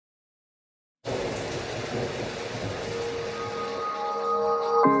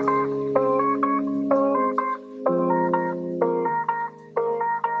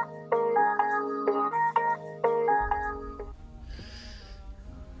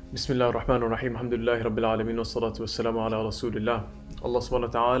Bismillah ar-Rahman ar-Rahim. Alhamdulillahi Rabbil Alameen. Wassalatu wassalamu ala Rasulillah. Allah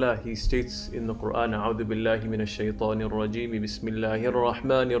subhanahu wa ta'ala, He states in the Quran, A'udhu billahi minash shaytanir rajeem. Bismillahir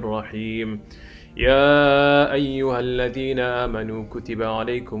Rahmanir Rahim. Ya ayyuhalladhina amanu kutiba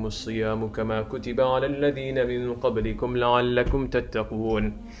alaykumus siyamu kama kutiba ala alladhina min qablikum la'allakum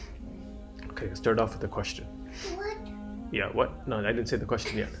tattaqoon. Okay, let's start off with a question. What? Yeah, what? No, I didn't say the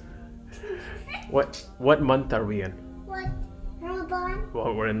question yet. What month are we in? What? Ramadan?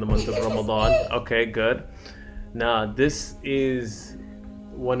 Well, we're in the month of Ramadan. Okay, good. Now, this is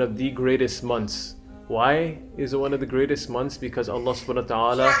one of the greatest months. Why is it one of the greatest months? Because Allah subhanahu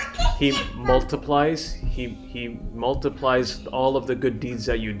wa ta'ala, He multiplies all of the good deeds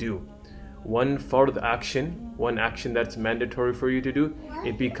that you do. One fard action, one action that's mandatory for you to do,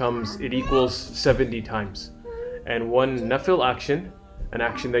 it equals 70 times. And one nafil action, an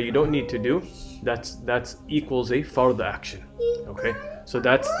action that you don't need to do, that's equals a fard action. Okay, so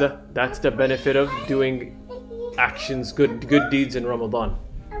that's the benefit of doing actions, good deeds in Ramadan.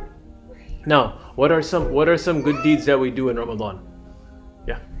 Now, what are some good deeds that we do in Ramadan?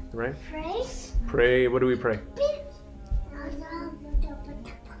 Yeah, right? Pray. What do we pray?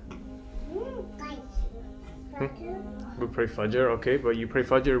 We pray Fajr, okay, but you pray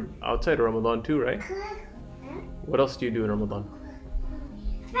Fajr outside of Ramadan too, right? What else do you do in Ramadan?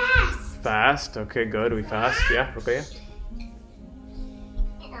 Fast, okay, good. We fast, yeah, okay.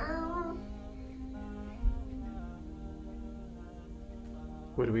 Yeah.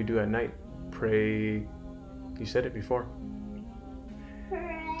 What do we do at night? Pray. You said it before.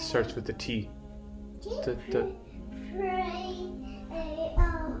 It starts with the T.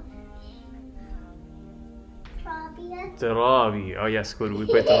 Ṭarāwīḥ. Oh yes, good. We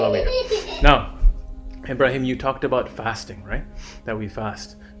pray Ṭarāwīḥ. Now, Ibrahim, you talked about fasting, right? That we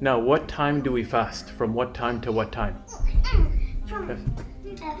fast. Now, what time do we fast? From what time to what time? From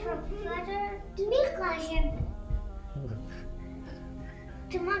Fajr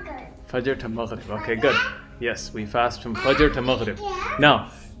to Maghrib. Fajr to Maghrib. Okay, good. Yes, we fast from Fajr to Maghrib.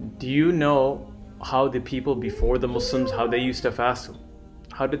 Now, do you know how the people before the Muslims, how they used to fast?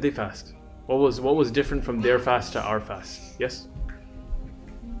 How did they fast? What was different from their fast to our fast? Yes?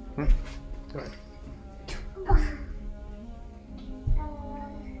 Go ahead.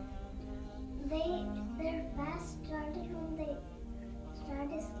 Their fast started when they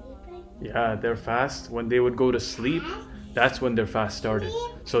started sleeping? Yeah, their fast, when they would go to sleep, that's when their fast started.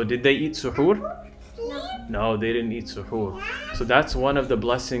 So did they eat suhoor? No, they didn't eat suhoor. So that's one of the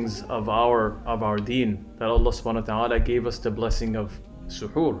blessings of our deen, that Allah subhanahu wa ta'ala gave us the blessing of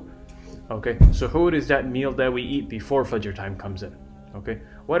suhoor. Okay, suhoor is that meal that we eat before Fajr time comes in. Okay,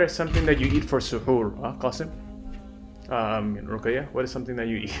 what is something that you eat for suhoor? Qasim? Ruqayya, what is something that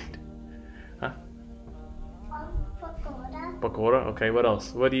you eat? Huh? Pakora. Okay, what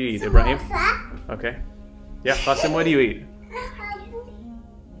else? What do you eat, Ibrahim? Okay. Yeah, Qasim, what do you eat?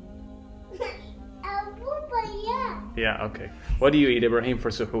 Yeah, okay. What do you eat, Ibrahim, for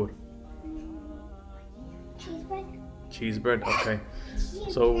suhoor? Cheese bread, okay.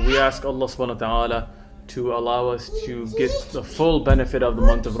 So we ask Allah subhanahu wa ta'ala to allow us to get the full benefit of the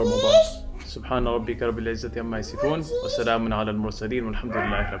month of Ramadan. Subhana rabbika rabbil izzati amma yasifun wa salamun ala al-mursaleen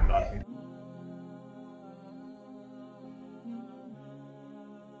walhamdulillahi rabbil alamin.